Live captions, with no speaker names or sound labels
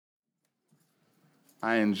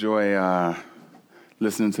I enjoy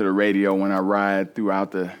listening to the radio when I ride throughout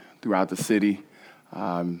the city.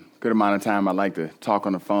 Good amount of time I like to talk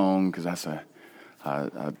on the phone because that's a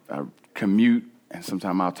commute, and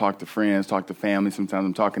sometimes I'll talk to friends, talk to family. Sometimes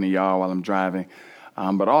I'm talking to y'all while I'm driving.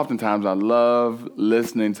 But oftentimes I love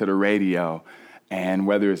listening to the radio, and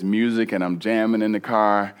whether it's music and I'm jamming in the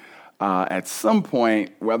car, at some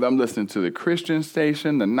point, whether I'm listening to the Christian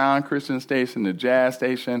station, the non-Christian station, the jazz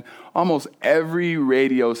station, almost every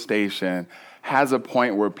radio station has a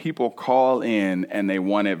point where people call in and they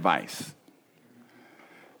want advice.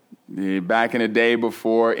 Back in the day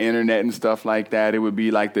before internet and stuff like that, it would be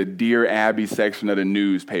like the Dear Abby section of the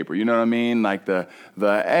newspaper. You know what I mean? Like the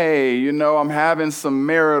hey, I'm having some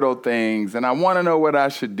marital things and I want to know what I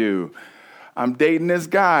should do. I'm dating this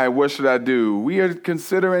guy. What should I do? We are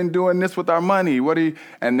considering doing this with our money.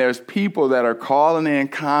 And there's people that are calling in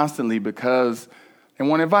constantly because they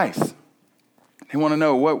want advice. They want to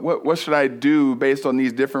know what should I do based on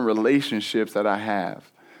these different relationships that I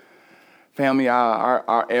have. Family,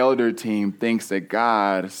 our elder team thinks that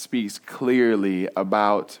God speaks clearly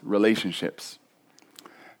about relationships,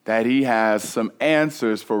 that he has some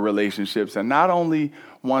answers for relationships, and not only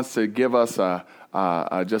wants to give us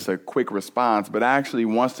just a quick response, but actually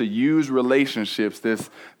wants to use relationships,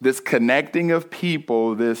 this connecting of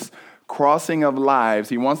people, this crossing of lives.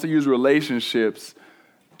 He wants to use relationships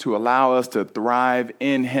to allow us to thrive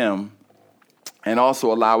in him and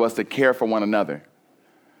also allow us to care for one another.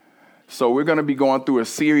 So we're going to be going through a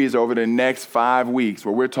series over the next 5 weeks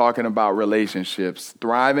where we're talking about relationships,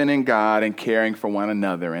 thriving in God and caring for one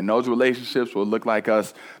another. And those relationships will look like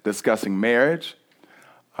us discussing marriage.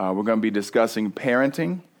 We're going to be discussing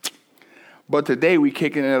parenting. But today we're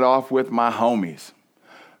kicking it off with my homies,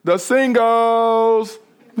 the singles.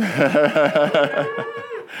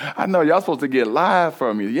 I know y'all supposed to get live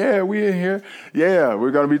from me. Yeah, we in here. Yeah, we're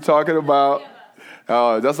going to be talking about,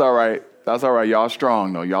 that's all right. That's all right. Y'all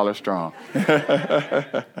strong, though. Y'all are strong. We're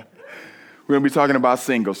going to be talking about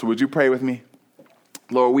singles. So would you pray with me?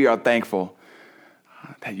 Lord, we are thankful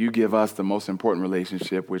that you give us the most important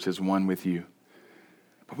relationship, which is one with you.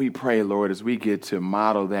 But we pray, Lord, as we get to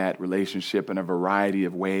model that relationship in a variety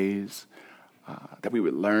of ways, that we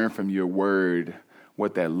would learn from your word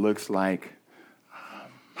what that looks like,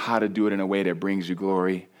 how to do it in a way that brings you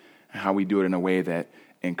glory, and how we do it in a way that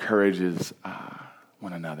encourages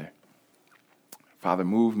one another. Father,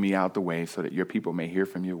 move me out the way so that your people may hear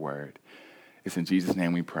from your word. It's in Jesus'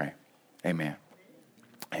 name we pray. Amen.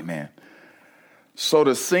 Amen. So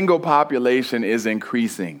the single population is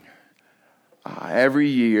increasing. Every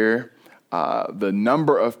year, the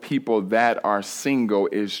number of people that are single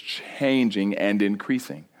is changing and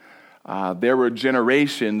increasing. There were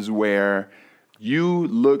generations where you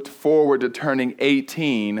looked forward to turning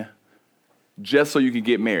 18 just so you could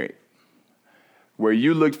get married, where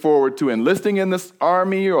you looked forward to enlisting in the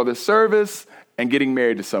army or the service and getting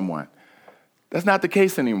married to someone. That's not the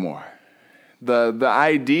case anymore. The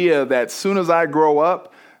idea that as soon as I grow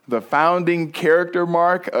up, the founding character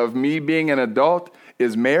mark of me being an adult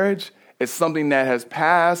is marriage. It's something that has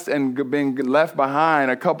passed and been left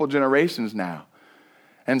behind a couple generations now.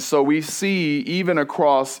 And so we see, even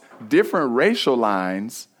across different racial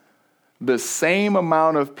lines, the same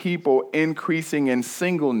amount of people increasing in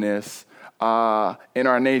singleness in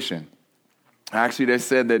our nation. Actually, they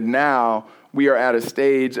said that now we are at a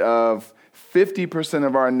stage of 50%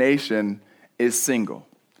 of our nation is single,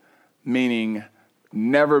 meaning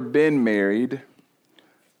never been married,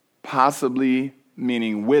 possibly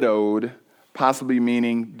meaning widowed, possibly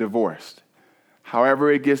meaning divorced. However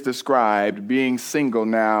it gets described, being single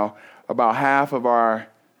now, about half of our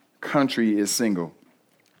country is single.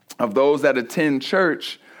 Of those that attend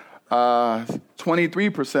church,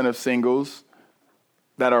 23% of singles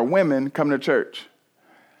that are women come to church.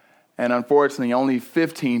 And unfortunately, only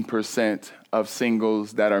 15% of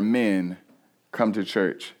singles that are men come to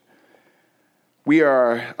church. We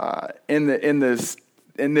are in this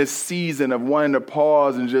season of wanting to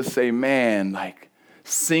pause and just say, man, like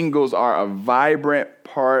singles are a vibrant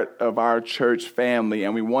part of our church family,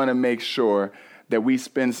 and we want to make sure that we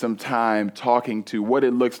spend some time talking to what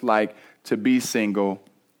it looks like to be single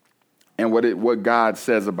and what God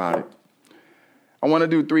says about it. I want to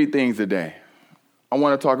do 3 things today. I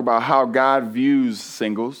want to talk about how God views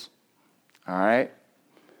singles, all right?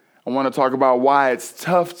 I want to talk about why it's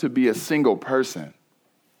tough to be a single person.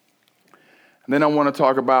 And then I want to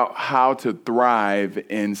talk about how to thrive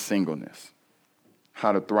in singleness.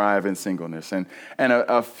 How to thrive in singleness. And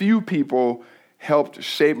a few people helped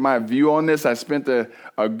shape my view on this. I spent a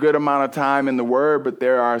good amount of time in the Word, but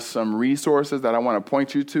there are some resources that I want to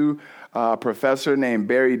point you to. A professor named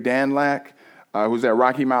Barry Danlack, who's at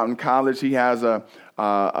Rocky Mountain College. He has an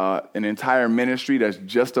entire ministry that's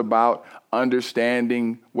just about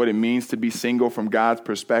understanding what it means to be single from God's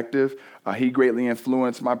perspective. He greatly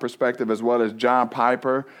influenced my perspective, as well as John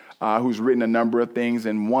Piper, who's written a number of things,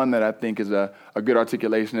 and one that I think is a good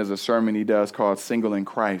articulation is a sermon he does called Single in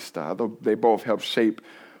Christ. They both help shape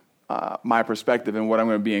my perspective and what I'm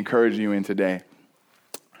going to be encouraging you in today.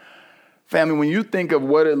 Family, when you think of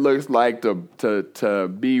what it looks like to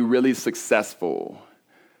be really successful,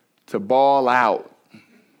 to ball out,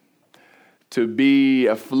 to be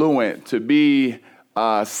affluent, to be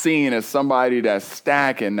seen as somebody that's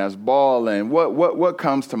stacking, that's balling, what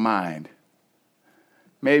comes to mind?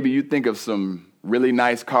 Maybe you think of some really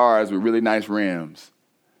nice cars with really nice rims.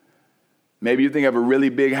 Maybe you think of a really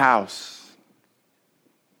big house.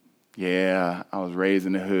 Yeah, I was raised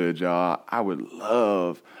in the hood, y'all. I would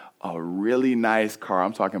love a really nice car.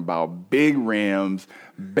 I'm talking about big rims,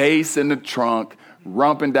 bass in the trunk,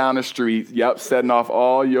 rumping down the street. Yep, setting off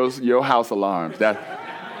all your house alarms.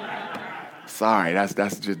 Sorry, that's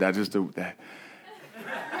just that.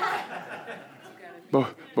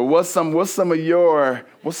 But what's some of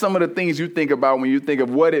the things you think about when you think of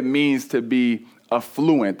what it means to be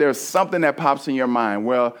affluent? There's something that pops in your mind.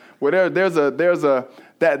 There's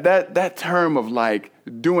that term of like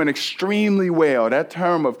doing extremely well, that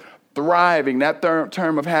term of thriving, that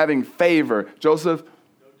term of having favor. Joseph?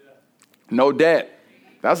 No debt.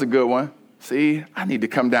 That's a good one. See, I need to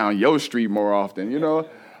come down your street more often.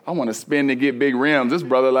 I want to spend and get big rims. This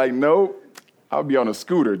brother like, nope. I'll be on a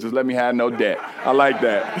scooter. Just let me have no debt. I like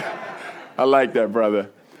that. I like that, brother.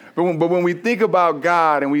 But when we think about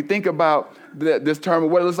God and we think about this term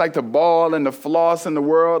of what it looks like to ball and to floss in the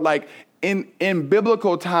world, like in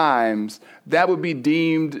biblical times, that would be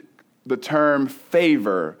deemed the term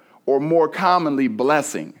favor, or more commonly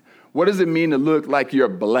blessing. What does it mean to look like you're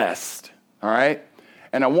blessed? All right?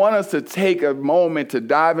 And I want us to take a moment to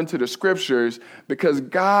dive into the scriptures, because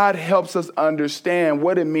God helps us understand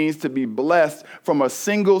what it means to be blessed from a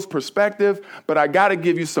singles perspective. But I got to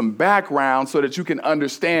give you some background so that you can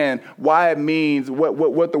understand why it means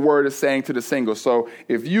what the word is saying to the singles. So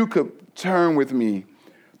if you could turn with me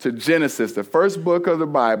to Genesis, the first book of the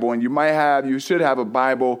Bible, and you should have a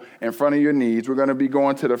Bible in front of your knees. We're going to be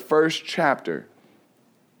going to the first chapter.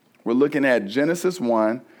 We're looking at Genesis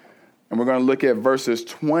 1. And we're going to look at verses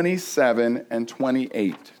 27 and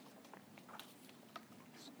 28.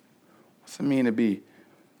 What's it mean to be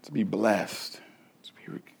blessed? To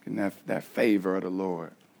be in that favor of the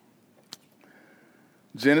Lord.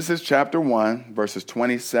 Genesis chapter 1, verses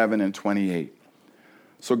 27 and 28.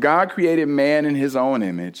 So God created man in his own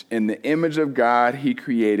image. In the image of God, he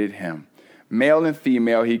created him. Male and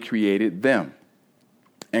female, he created them.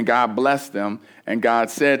 And God blessed them. And God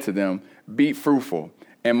said to them, be fruitful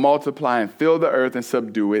and multiply and fill the earth and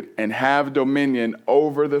subdue it, and have dominion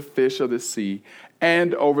over the fish of the sea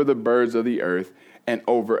and over the birds of the earth and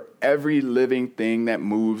over every living thing that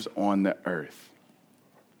moves on the earth.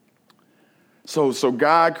 So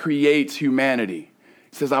God creates humanity.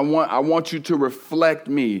 He says, I want you to reflect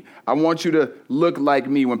me. I want you to look like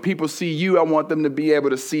me. When people see you, I want them to be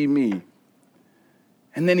able to see me.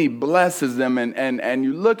 And then he blesses them. And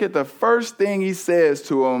you look at the first thing he says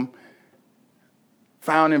to them,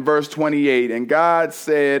 found in verse 28, and God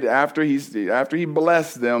said, after he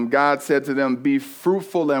blessed them, God said to them, be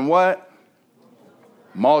fruitful and what?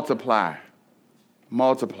 Multiply.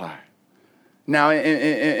 Multiply. Now,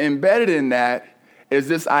 embedded in that is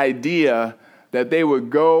this idea that they would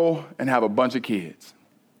go and have a bunch of kids.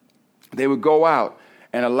 They would go out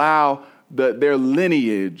and allow their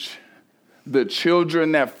lineage, the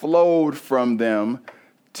children that flowed from them,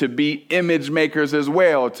 to be image makers as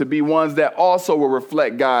well, to be ones that also will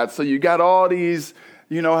reflect God. So you got all these,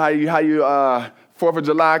 how you 4th of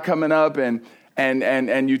July coming up,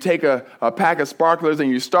 and you take a pack of sparklers and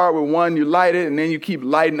you start with one, you light it, and then you keep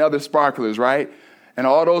lighting other sparklers, right? And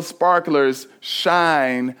all those sparklers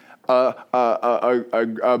shine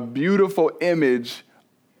a beautiful image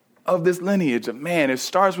of this lineage of man. It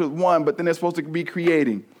starts with one, but then they're supposed to be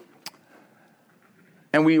creating.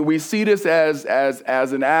 And we see this as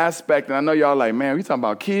an aspect, and I know y'all like, man, we talking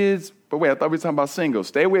about kids, but wait, I thought we were talking about singles.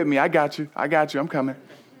 Stay with me. I got you. I'm coming.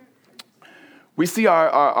 We see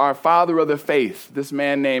our father of the faith, this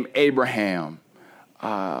man named Abraham.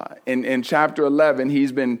 In chapter 11,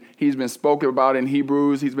 he's been spoken about in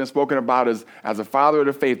Hebrews. He's been spoken about as a father of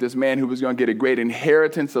the faith, this man who was going to get a great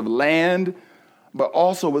inheritance of land, but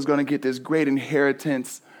also was going to get this great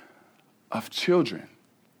inheritance of children.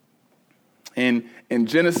 In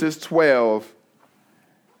Genesis 12,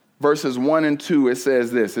 verses 1 and 2, it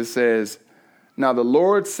says this. It says, "Now the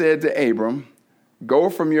Lord said to Abram, go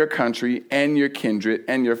from your country and your kindred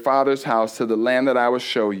and your father's house to the land that I will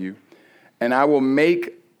show you, and I will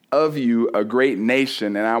make of you a great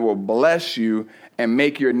nation, and I will bless you and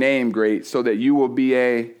make your name great so that you will be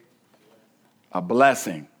a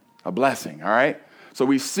blessing, all right? So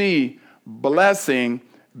we see blessing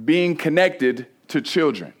being connected to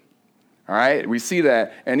children, all right? We see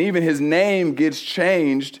that, and even his name gets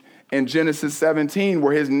changed in Genesis 17,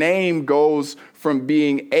 where his name goes from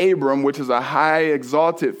being Abram, which is a high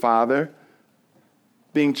exalted father,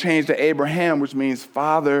 being changed to Abraham, which means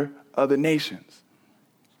father of the nations.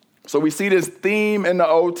 So we see this theme in the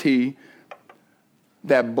OT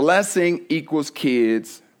that blessing equals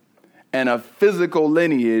kids, and a physical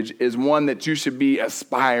lineage is one that you should be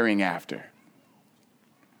aspiring after.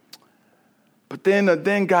 But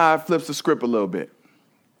then God flips the script a little bit.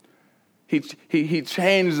 He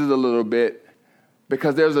changes it a little bit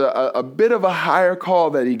because there's a bit of a higher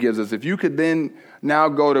call that he gives us. If you could then now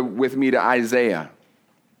go with me to Isaiah,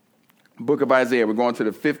 book of Isaiah. We're going to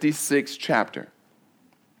the 56th chapter.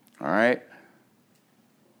 All right?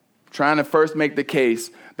 Trying to first make the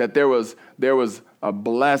case that there was a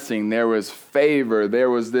blessing, there was favor, there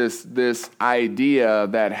was this idea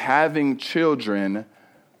that having children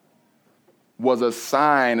was a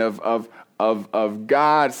sign of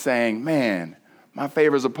God saying, man, my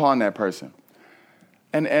favor's upon that person.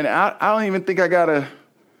 And I don't even think I got to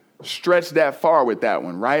stretch that far with that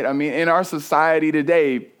one, right? I mean, in our society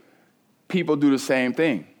today, people do the same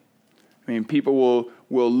thing. I mean, people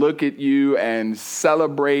will look at you and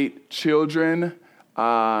celebrate children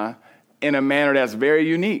in a manner that's very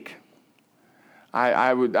unique.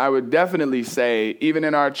 I would definitely say, even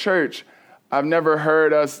in our church, I've never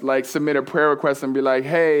heard us like submit a prayer request and be like,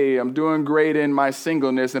 hey, I'm doing great in my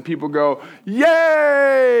singleness. And people go,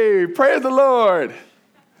 yay, praise the Lord.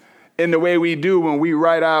 In the way we do when we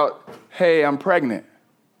write out, hey, I'm pregnant.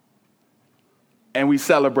 And we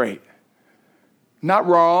celebrate. Not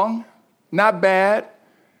wrong, not bad.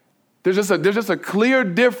 There's just a clear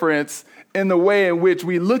difference in the way in which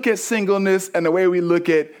we look at singleness and the way we look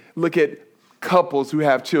at couples who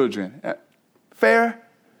have children. Fair?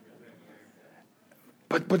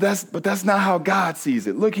 But that's not how God sees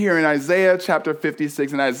it. Look here in Isaiah chapter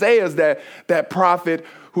 56. And Isaiah is that prophet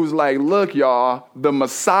who's like, look, y'all, the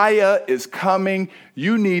Messiah is coming.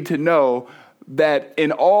 You need to know that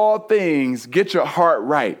in all things, get your heart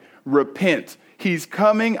right. Repent. He's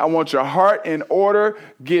coming. I want your heart in order.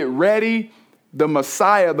 Get ready. The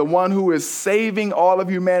Messiah, the one who is saving all of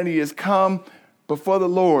humanity, has come before the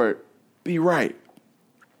Lord. Be right.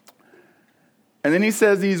 And then he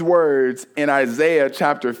says these words in Isaiah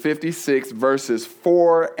chapter 56, verses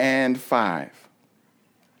 4 and 5.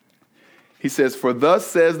 He says, for thus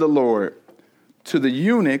says the Lord, to the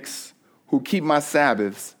eunuchs who keep my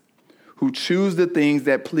Sabbaths, who choose the things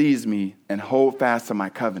that please me and hold fast to my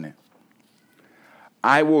covenant,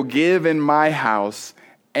 I will give in my house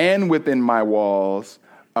and within my walls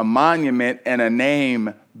a monument and a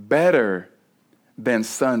name better than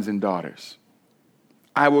sons and daughters.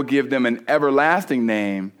 I will give them an everlasting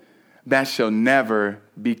name that shall never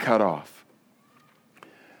be cut off.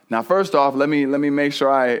 Now, first off, let me make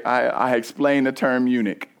sure I explain the term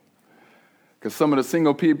eunuch, because some of the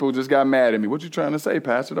single people just got mad at me. What you trying to say,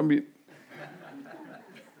 Pastor? Don't be.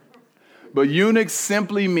 But eunuch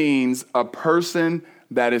simply means a person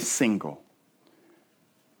that is single.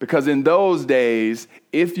 Because in those days,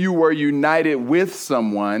 if you were united with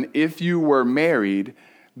someone, if you were married,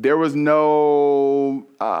 there was no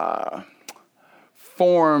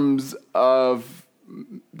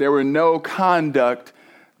there were no conduct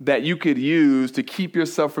that you could use to keep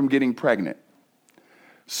yourself from getting pregnant.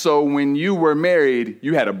 So when you were married,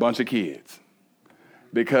 you had a bunch of kids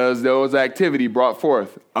because those activity brought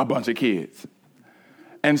forth a bunch of kids.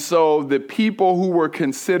 And so the people who were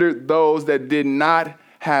considered those that did not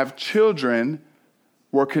have children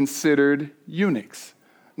were considered eunuchs.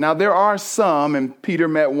 Now, there are some, and Peter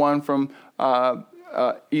met one from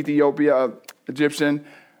Ethiopia, Egyptian.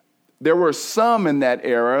 There were some in that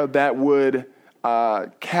era that would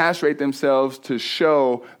castrate themselves to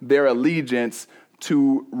show their allegiance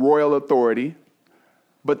to royal authority,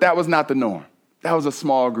 but that was not the norm. That was a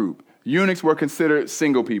small group. Eunuchs were considered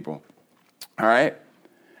single people, all right?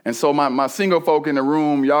 And so my single folk in the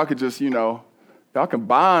room, y'all could just, y'all can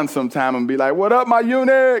bond sometime and be like, what up, my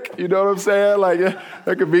eunuch? You know what I'm saying? Like,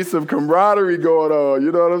 there could be some camaraderie going on.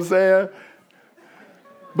 You know what I'm saying?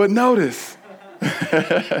 But notice,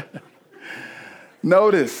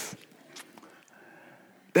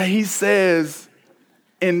 that he says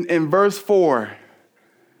in verse 4,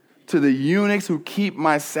 to the eunuchs who keep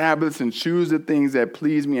my Sabbaths and choose the things that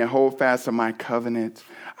please me and hold fast to my covenant,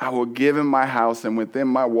 I will give in my house and within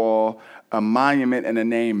my wall a monument and a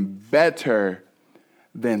name better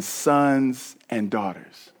than sons and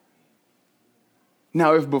daughters.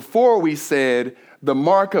 Now, if before we said the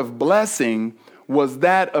mark of blessing was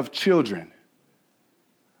that of children,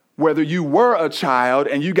 whether you were a child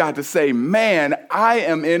and you got to say, man, I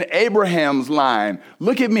am in Abraham's line.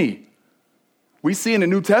 Look at me. We see in the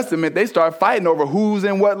New Testament, they start fighting over who's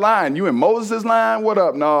in what line. You in Moses' line? What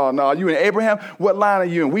up? No. You in Abraham? What line are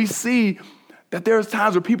you in? We see that there's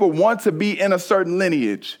times where people want to be in a certain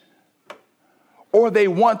lineage, or they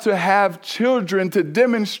want to have children to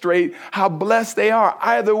demonstrate how blessed they are.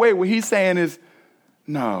 Either way, what he's saying is,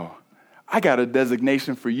 no, I got a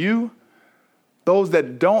designation for you. Those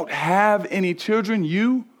that don't have any children,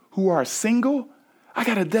 you who are single, I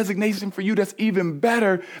got a designation for you that's even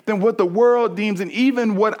better than what the world deems and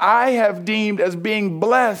even what I have deemed as being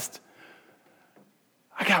blessed.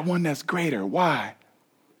 I got one that's greater. Why?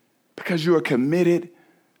 Because you are committed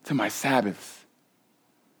to my Sabbaths.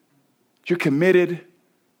 You're committed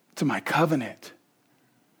to my covenant.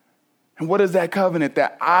 And what is that covenant?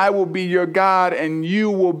 That I will be your God and you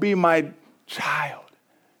will be my child.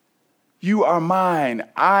 You are mine.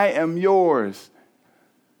 I am yours.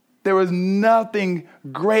 There is nothing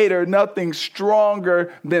greater, nothing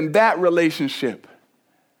stronger than that relationship.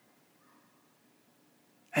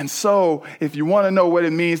 And so, if you want to know what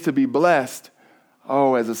it means to be blessed,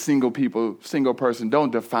 as a single person,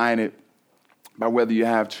 don't define it by whether you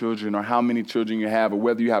have children or how many children you have or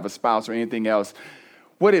whether you have a spouse or anything else.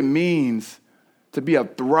 What it means to be a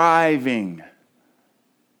thriving,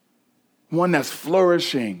 one that's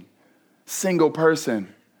flourishing, single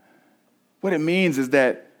person. What it means is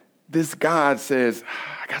that this God says,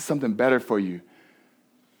 I got something better for you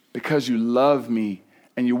because you love me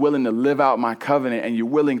and you're willing to live out my covenant and you're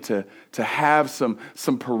willing to have some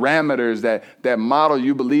parameters that model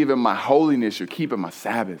you believe in my holiness. You're keeping my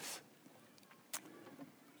Sabbaths.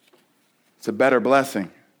 It's a better blessing.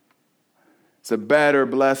 It's a better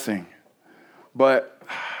blessing. But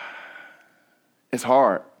it's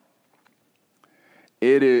hard.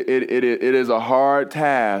 It is a hard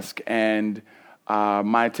task, and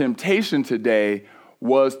my temptation today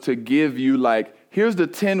was to give you here's the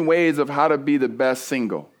 10 ways of how to be the best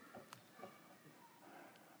single.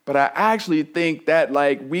 But I actually think that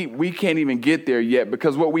we can't even get there yet,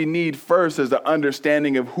 because what we need first is the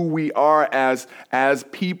understanding of who we are as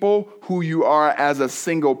people, who you are as a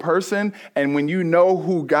single person. And when you know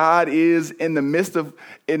who God is in the midst of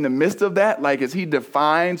that, as he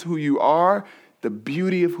defines who you are, the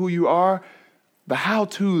beauty of who you are, the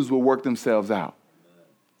how-tos will work themselves out.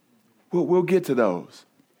 We'll get to those.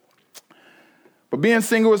 But being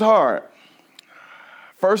single is hard.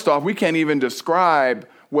 First off, we can't even describe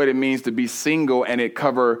what it means to be single and it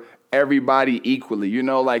cover everybody equally.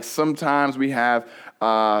 Sometimes we have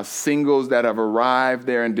singles that have arrived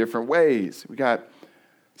there in different ways. We got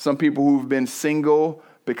some people who've been single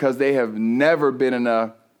because they have never been in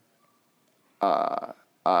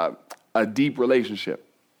a deep relationship.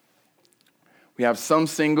 We have some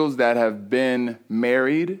singles that have been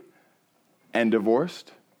married and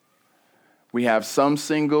divorced. We have some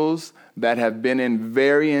singles that have been in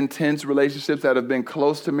very intense relationships that have been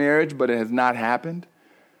close to marriage, but it has not happened.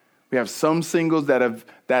 We have some singles that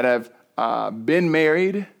have been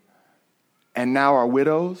married and now are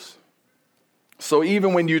widows. So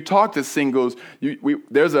even when you talk to singles,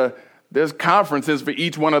 there's conferences for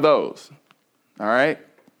each one of those. All right.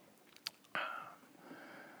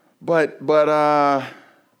 But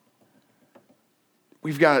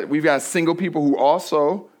we've got single people who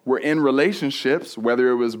also were in relationships, whether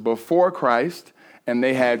it was before Christ and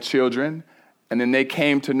they had children, and then they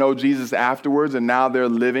came to know Jesus afterwards, and now they're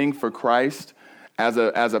living for Christ as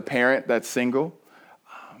a parent that's single.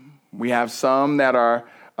 We have some that are,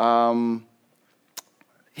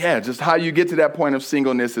 just how you get to that point of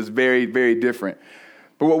singleness is very, very different.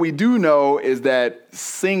 But what we do know is that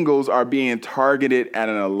singles are being targeted at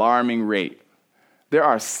an alarming rate. There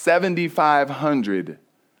are 7,500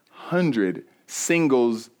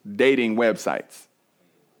 singles dating websites.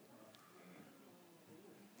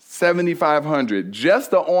 7,500.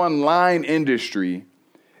 Just the online industry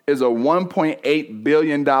is a $1.8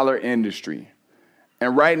 billion industry.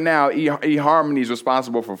 And right now, eHarmony is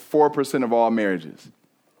responsible for 4% of all marriages.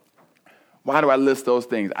 Why do I list those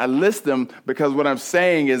things? I list them because what I'm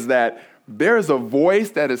saying is that there is a voice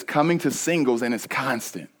that is coming to singles, and it's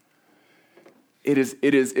constant. it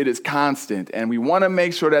is constant. And we want to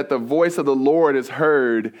make sure that the voice of the Lord is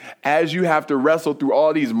heard as you have to wrestle through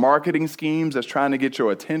all these marketing schemes that's trying to get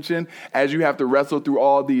your attention, as you have to wrestle through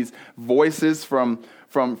all these voices from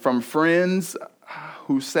friends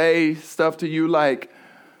who say stuff to you like,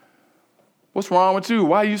 what's wrong with you?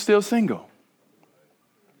 Why are you still single?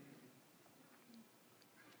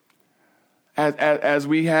 As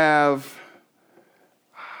we have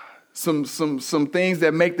some things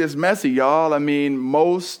that make this messy, y'all. I mean,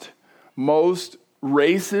 most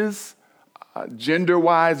races,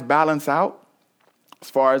 gender-wise, balance out as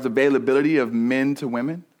far as availability of men to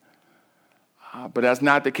women. But that's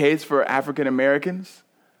not the case for African Americans.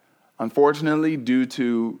 Unfortunately, due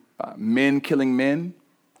to men killing men,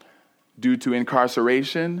 due to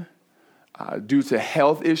incarceration, due to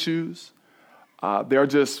health issues, there are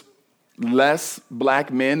just less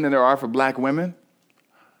black men than there are for black women.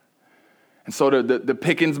 And so the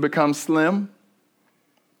pickings become slim.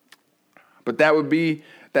 But that would be,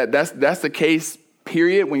 that's the case,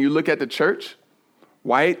 period, when you look at the church.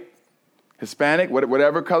 White, Hispanic,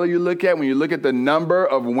 whatever color you look at, when you look at the number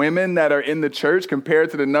of women that are in the church compared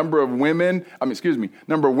to the number of women,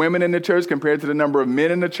 number of women in the church compared to the number of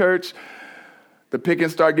men in the church, the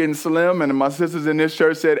pickings start getting slim. And my sisters in this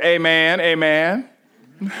church said, amen, amen.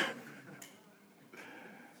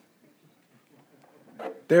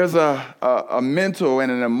 There's a mental and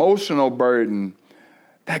an emotional burden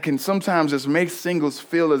that can sometimes just make singles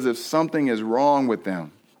feel as if something is wrong with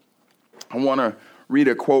them. I want to read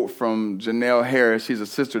a quote from Janelle Harris. She's a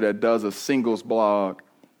sister that does a singles blog.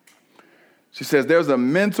 She says, there's a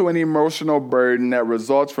mental and emotional burden that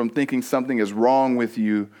results from thinking something is wrong with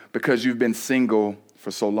you because you've been single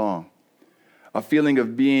for so long. A feeling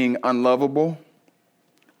of being unlovable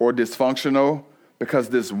or dysfunctional because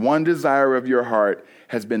this one desire of your heart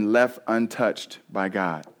has been left untouched by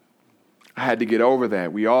God. I had to get over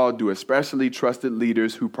that. We all do, especially trusted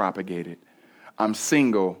leaders who propagate it. I'm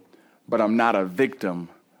single, but I'm not a victim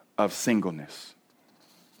of singleness.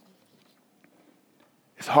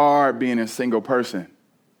 It's hard being a single person.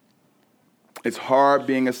 It's hard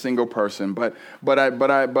being a single person, but I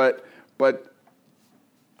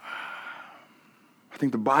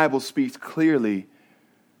think the Bible speaks clearly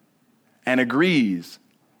and agrees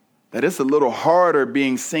that it's a little harder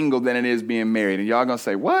being single than it is being married. And y'all gonna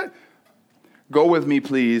say, what? Go with me,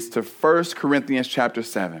 please, to 1 Corinthians chapter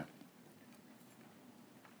 7.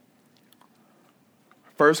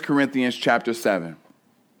 1 Corinthians chapter 7.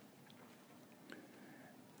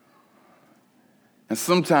 And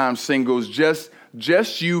sometimes singles,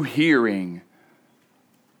 just you hearing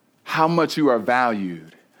how much you are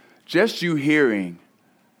valued, just you hearing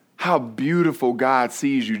how beautiful God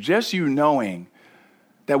sees you, just you knowing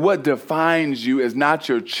that what defines you is not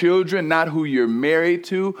your children, not who you're married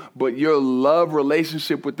to, but your love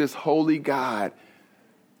relationship with this holy God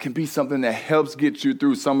can be something that helps get you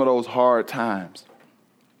through some of those hard times.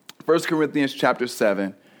 1 Corinthians chapter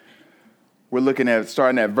 7, we're looking at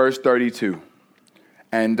starting at verse 32.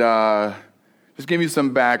 And just give you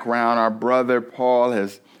some background. Our brother Paul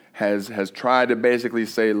has tried to basically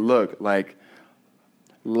say, look, like,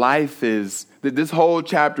 life is, this whole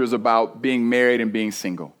chapter is about being married and being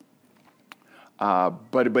single.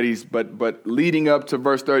 But leading up to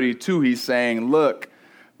verse 32, he's saying, look,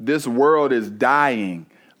 this world is dying.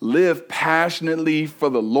 Live passionately for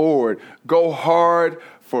the Lord. Go hard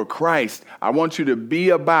for Christ. I want you to be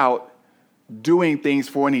about doing things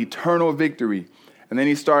for an eternal victory. And then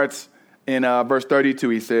he starts in verse 32.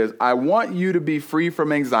 He says, I want you to be free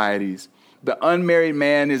from anxieties. The unmarried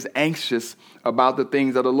man is anxious about the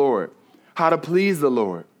things of the Lord, how to please the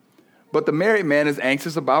Lord. But the married man is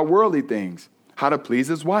anxious about worldly things, how to please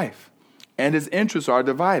his wife. And his interests are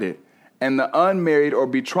divided. And the unmarried or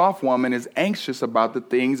betrothed woman is anxious about the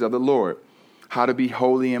things of the Lord, how to be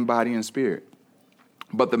holy in body and spirit.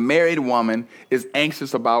 But the married woman is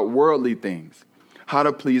anxious about worldly things, how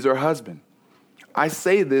to please her husband. I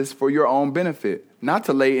say this for your own benefit, not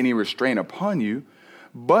to lay any restraint upon you,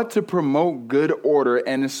 but to promote good order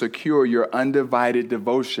and to secure your undivided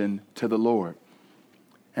devotion to the Lord.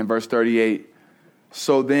 And verse 38,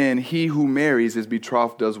 so then he who marries his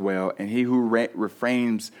betrothed does well, and he who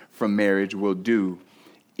refrains from marriage will do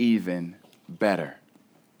even better.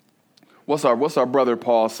 What's our brother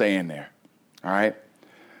Paul saying there? All right.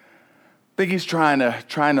 I think he's trying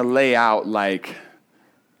to lay out like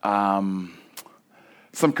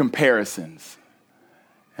some comparisons.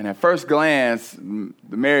 And at first glance, the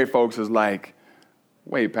married folks is like,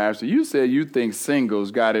 wait, Pastor, you said you think singles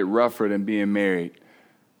got it rougher than being married.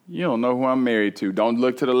 You don't know who I'm married to. Don't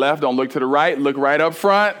look to the left. Don't look to the right. Look right up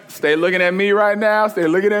front. Stay looking at me right now. Stay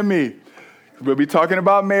looking at me. We'll be talking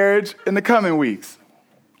about marriage in the coming weeks.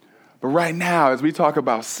 But right now, as we talk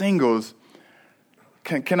about singles,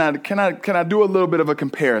 can I do a little bit of a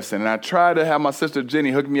comparison? And I try to have my sister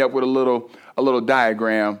Jenny hook me up with a little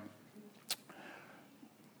diagram.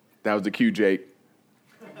 That was the cue, Jake.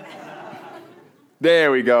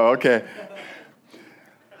 There we go. Okay.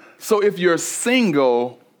 So if you're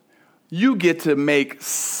single, you get to make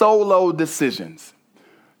solo decisions.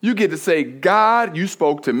 You get to say, God, you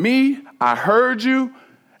spoke to me, I heard you,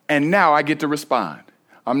 and now I get to respond.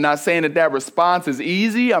 I'm not saying that response is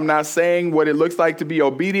easy. I'm not saying what it looks like to be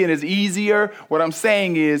obedient is easier. What I'm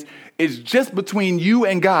saying is, it's just between you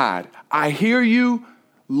and God. I hear you,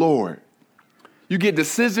 Lord. You get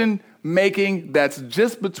decision making that's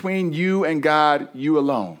just between you and God, you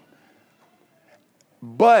alone.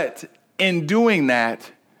 But in doing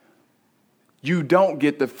that, you don't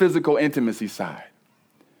get the physical intimacy side.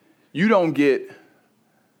 You don't get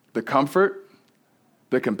the comfort,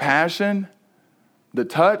 the compassion, the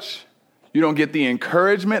touch. You don't get the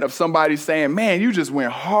encouragement of somebody saying, man, you just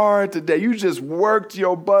went hard today. You just worked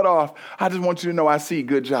your butt off. I just want you to know I see.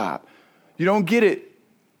 Good job. You don't get it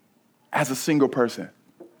as a single person.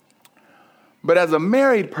 But as a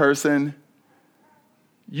married person,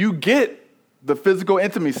 you get the physical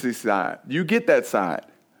intimacy side. You get that side.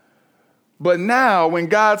 But now when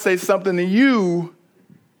God says something to you,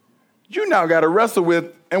 you now got to wrestle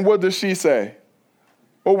with, and what does she say?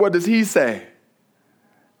 Or what does he say?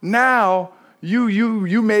 Now,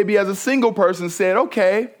 you maybe as a single person said,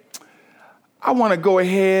 okay, I want to go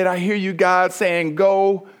ahead. I hear you, God, saying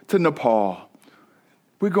go to Nepal.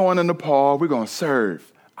 We're going to Nepal. We're going to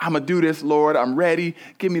serve. I'm going to do this, Lord. I'm ready.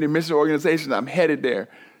 Give me the mission organization. I'm headed there.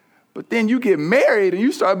 But then you get married and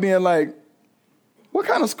you start being like, what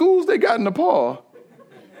kind of schools they got in Nepal?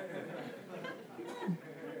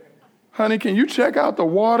 Honey, can you check out the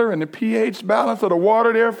water and the pH balance of the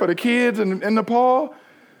water there for the kids in Nepal?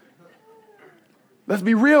 Let's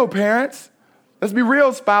be real, parents. Let's be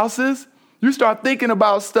real, spouses. You start thinking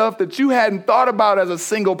about stuff that you hadn't thought about as a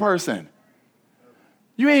single person.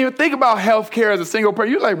 You ain't even think about health care as a single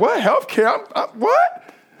person. You're like, what, health care?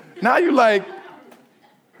 What? Now you're like,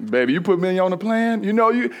 baby, you put me on the plan. You know,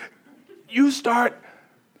 you start,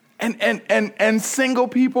 and single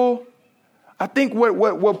people, I think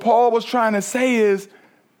what Paul was trying to say is,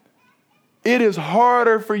 it is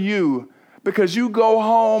harder for you because you go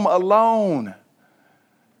home alone.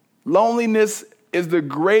 Loneliness is the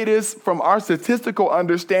greatest, from our statistical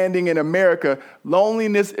understanding in America,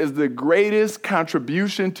 loneliness is the greatest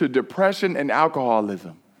contribution to depression and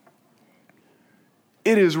alcoholism.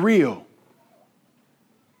 It is real.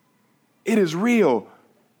 It is real.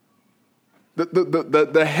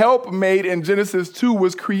 The helpmate in Genesis 2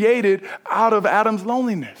 was created out of Adam's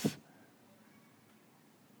loneliness.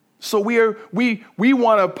 So we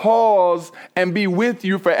want to pause and be with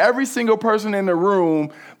you for every single person in the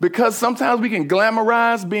room, because sometimes we can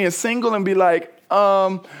glamorize being single and be like,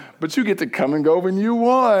 but you get to come and go when you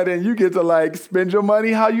want, and you get to like spend your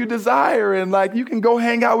money how you desire, and like you can go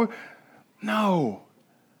hang out with. No.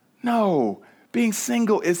 Being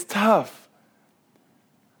single is tough,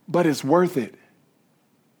 but it's worth it.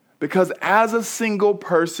 Because as a single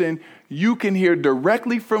person, you can hear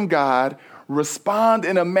directly from God, respond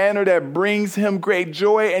in a manner that brings him great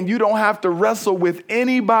joy, and you don't have to wrestle with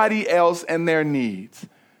anybody else and their needs.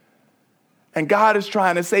 And God is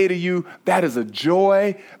trying to say to you, that is a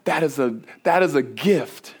joy, that is a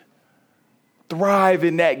gift. Thrive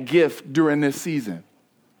in that gift during this season.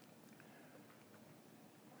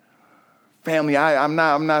 Family, I'm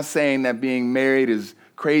not saying that being married is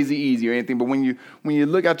crazy easy or anything, but when you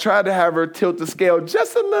look, I tried to have her tilt the scale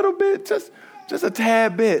just a little bit, just a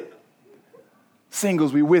tad bit.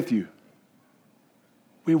 Singles, we with you.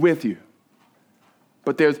 We with you.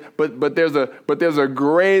 But there's a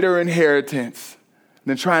greater inheritance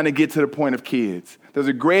than trying to get to the point of kids. There's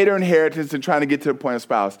a greater inheritance than trying to get to the point of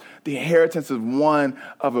spouse. The inheritance is one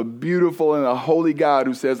of a beautiful and a holy God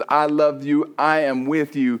who says, I love you, I am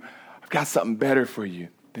with you. I've got something better for you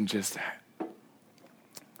than just that.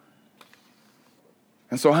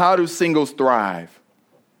 And so how do singles thrive?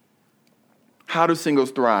 How do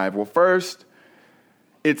singles thrive? Well, first,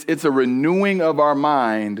 it's a renewing of our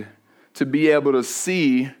mind to be able to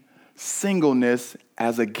see singleness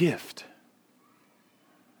as a gift.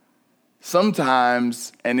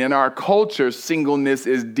 Sometimes, and in our culture, singleness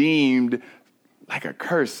is deemed like a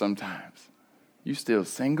curse sometimes. You still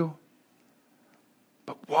single?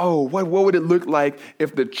 But whoa, what would it look like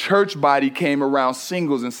if the church body came around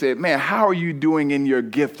singles and said, man, how are you doing in your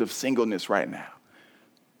gift of singleness right now?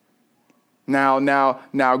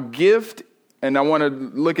 Now, gift, and I want to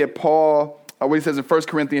look at Paul what he says in 1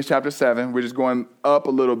 Corinthians chapter 7. We're just going up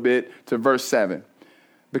a little bit to verse 7.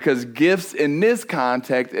 Because gifts in this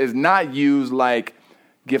context is not used like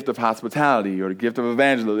gift of hospitality or the gift of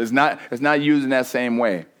evangelism. It's not used in that same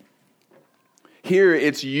way. Here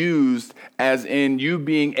it's used as in you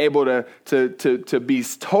being able to be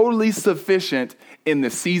totally sufficient in the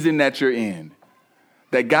season that you're in.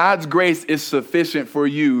 That God's grace is sufficient for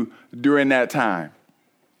you during that time.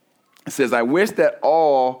 It says, I wish that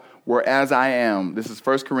all were as I am. This is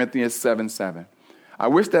 1 Corinthians 7:7. I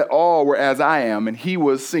wish that all were as I am, and he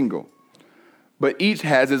was single. But each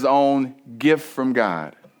has his own gift from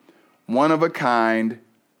God, one of a kind,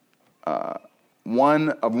 one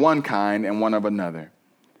of one kind and one of another.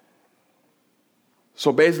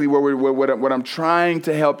 So basically what I'm trying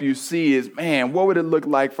to help you see is, man, what would it look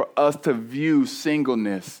like for us to view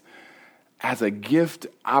singleness as a gift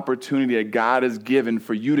opportunity that God has given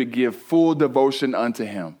for you to give full devotion unto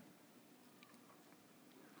him?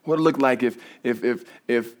 What would it look like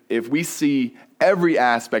if we see every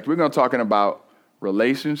aspect? We're going to be talking about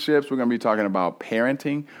relationships. We're going to be talking about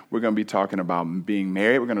parenting. We're going to be talking about being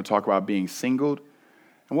married. We're going to talk about being single.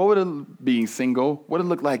 And what would it, being single, what would it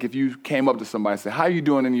look like if you came up to somebody and said, how are you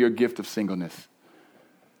doing in your gift of singleness?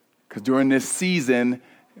 Because during this season,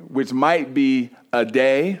 which might be a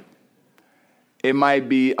day, it might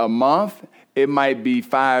be a month, it might be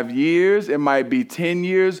 5 years, it might be 10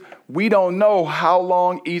 years. We don't know how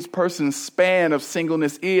long each person's span of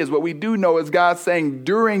singleness is. What we do know is God saying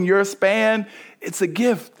during your span, it's a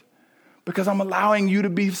gift because I'm allowing you to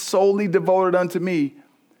be solely devoted unto me.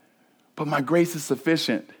 But my grace is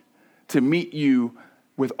sufficient to meet you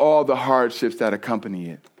with all the hardships that accompany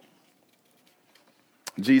it.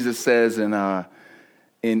 Jesus says in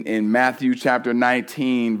Matthew chapter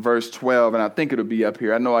 19, verse 12, and I think it'll be up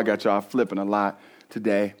here. I know I got y'all flipping a lot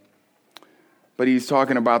today. But he's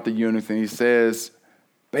talking about the eunuchs, and he says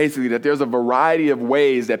basically that there's a variety of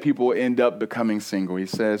ways that people end up becoming single. He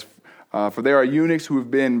says, for there are eunuchs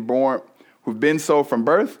who've been so from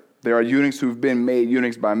birth. There are eunuchs who've been made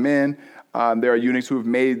eunuchs by men. There are eunuchs who have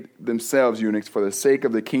made themselves eunuchs for the sake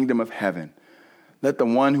of the kingdom of heaven. Let the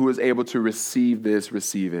one who is able to receive this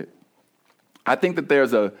receive it. I think that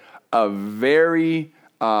there's a very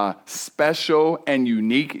special and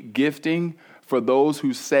unique gifting for those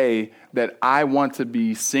who say that I want to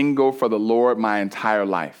be single for the Lord my entire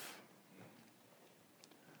life.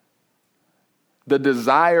 The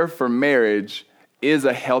desire for marriage is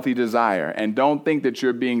a healthy desire. And don't think that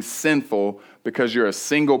you're being sinful because you're a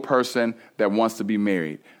single person that wants to be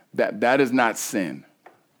married. That is not sin.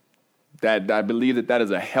 That I believe that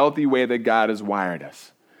is a healthy way that God has wired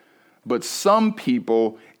us. But some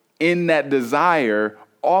people in that desire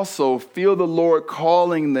also feel the Lord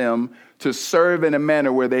calling them to serve in a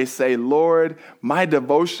manner where they say, Lord, my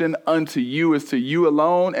devotion unto you is to you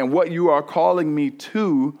alone, and what you are calling me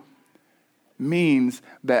to means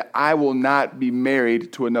that I will not be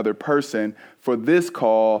married to another person, for this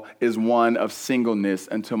call is one of singleness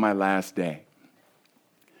until my last day.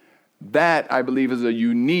 That, I believe, is a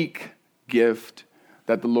unique gift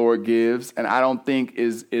that the Lord gives, and I don't think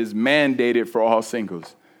is mandated for all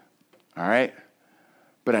singles. All right?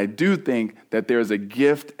 But I do think that there's a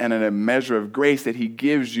gift and a measure of grace that he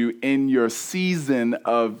gives you in your season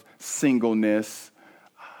of singleness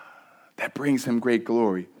that brings him great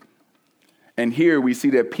glory. And here we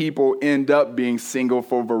see that people end up being single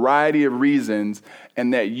for a variety of reasons,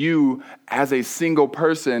 and that you, as a single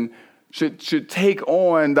person, should take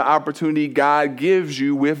on the opportunity God gives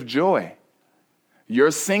you with joy.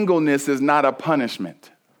 Your singleness is not a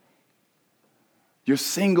punishment. Your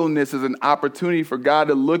singleness is an opportunity for God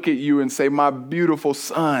to look at you and say, my beautiful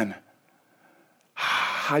son,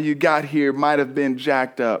 how you got here might have been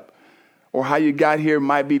jacked up, or how you got here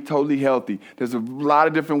might be totally healthy. There's a lot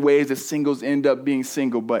of different ways that singles end up being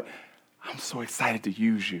single, but I'm so excited to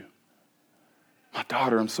use you. My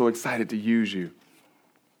daughter, I'm so excited to use you.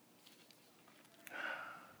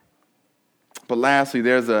 But lastly,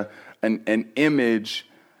 there's an image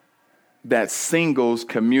that singles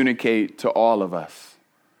communicate to all of us,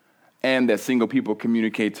 and that single people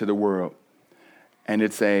communicate to the world. And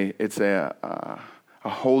it's a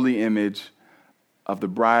holy image of the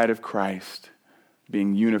bride of Christ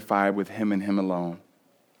being unified with him and him alone.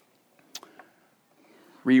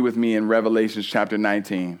 Read with me in Revelation chapter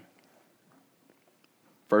 19,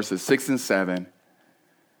 verses 6 and 7.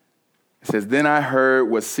 It says, Then I heard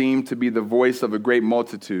what seemed to be the voice of a great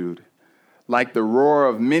multitude, like the roar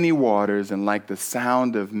of many waters and like the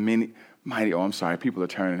sound of many mighty. Oh, I'm sorry. People are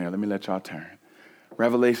turning there. Let me let y'all turn.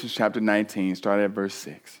 Revelation chapter 19, start at verse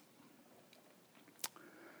 6.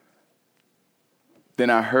 Then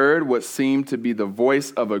I heard what seemed to be the voice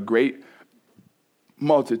of a great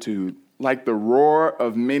multitude, like the roar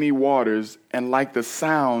of many waters and like the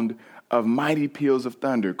sound of mighty peals of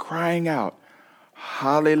thunder, crying out,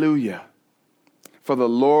 Hallelujah! For the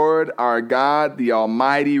Lord our God, the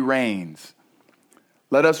Almighty, reigns.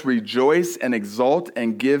 Let us rejoice and exult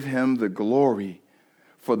and give him the glory,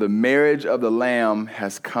 for the marriage of the Lamb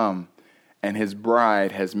has come, and his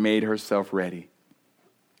bride has made herself ready.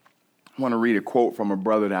 I want to read a quote from a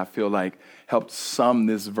brother that I feel like helped sum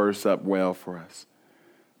this verse up well for us.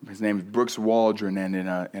 His name is Brooks Waldron, and in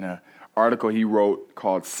an article he wrote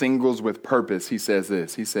called Singles with Purpose, he says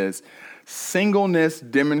this. He says, singleness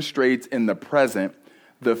demonstrates in the present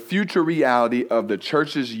the future reality of the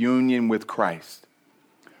church's union with Christ.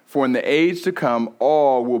 For in the age to come,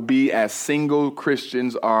 all will be as single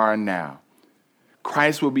Christians are now.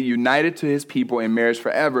 Christ will be united to his people in marriage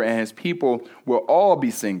forever, and his people will all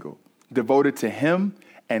be single, devoted to him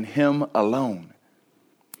and him alone.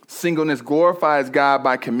 Singleness glorifies God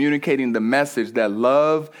by communicating the message that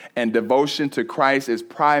love and devotion to Christ is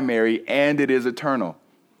primary and it is eternal.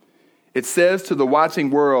 It says to the watching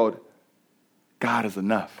world, God is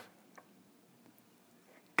enough.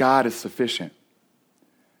 God is sufficient.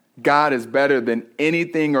 God is better than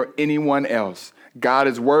anything or anyone else. God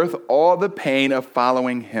is worth all the pain of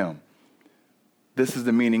following him. This is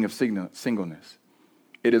the meaning of singleness.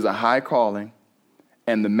 It is a high calling,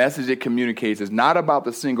 and the message it communicates is not about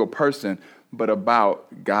the single person, but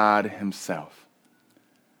about God himself.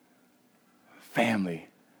 Family,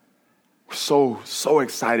 we're so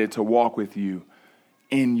excited to walk with you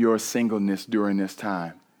in your singleness during this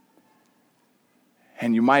time.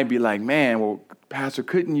 And you might be like, man, well, Pastor,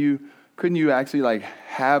 couldn't you actually like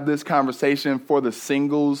have this conversation for the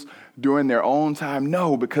singles during their own time?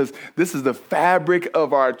 No, because this is the fabric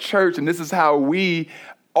of our church, and this is how we,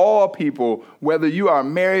 all people, whether you are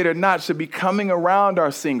married or not, should be coming around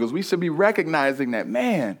our singles. We should be recognizing that,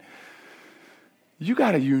 man, you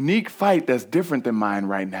got a unique fight that's different than mine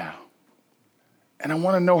right now. And I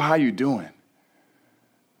want to know how you're doing.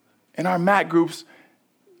 In our MAC groups,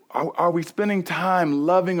 are we spending time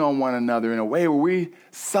loving on one another in a way where we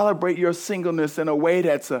celebrate your singleness in a way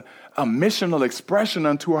that's a missional expression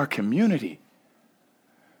unto our community?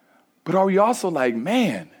 But are we also like,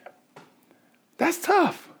 man, that's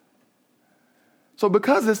tough. So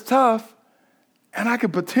because it's tough, and I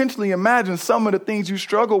can potentially imagine some of the things you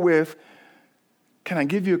struggle with, can I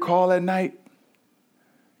give you a call at night?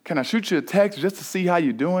 Can I shoot you a text just to see how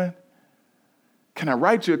you're doing? Can I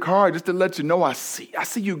write you a card just to let you know I see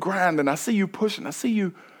you grinding, I see you pushing, I see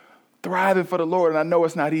you thriving for the Lord, and I know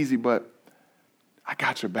it's not easy, but I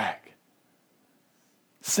got your back.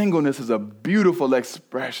 Singleness is a beautiful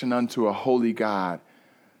expression unto a holy God.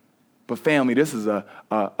 But family, this is a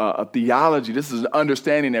theology, this is an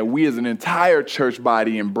understanding that we as an entire church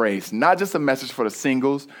body embrace. Not just a message for the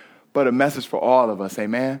singles, but a message for all of us,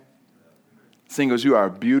 amen? Singles, you are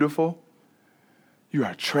beautiful. You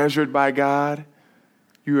are treasured by God.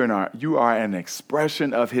 You are an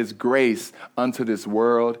expression of his grace unto this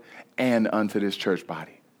world and unto this church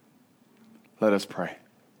body. Let us pray.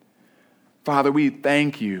 Father, we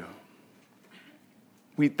thank you.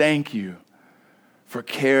 We thank you for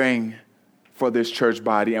caring for this church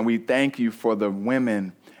body, and we thank you for the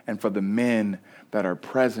women and for the men that are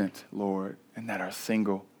present, Lord, and that are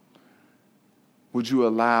single. Would you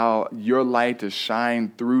allow your light to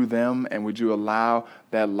shine through them, and would you allow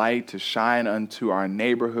that light to shine unto our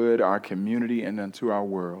neighborhood, our community, and unto our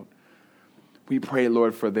world? We pray,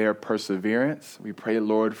 Lord, for their perseverance. We pray,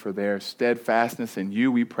 Lord, for their steadfastness in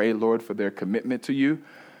you. We pray, Lord, for their commitment to you,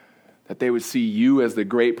 that they would see you as the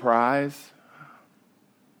great prize.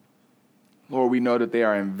 Lord, we know that they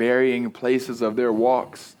are in varying places of their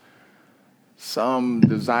walks, some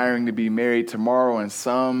desiring to be married tomorrow and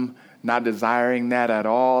some not desiring that at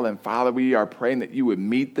all. And Father, we are praying that you would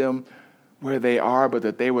meet them where they are, but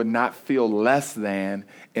that they would not feel less than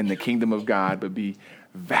in the kingdom of God, but be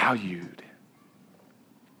valued.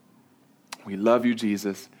 We love you,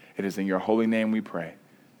 Jesus. It is in your holy name we pray.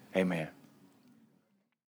 Amen.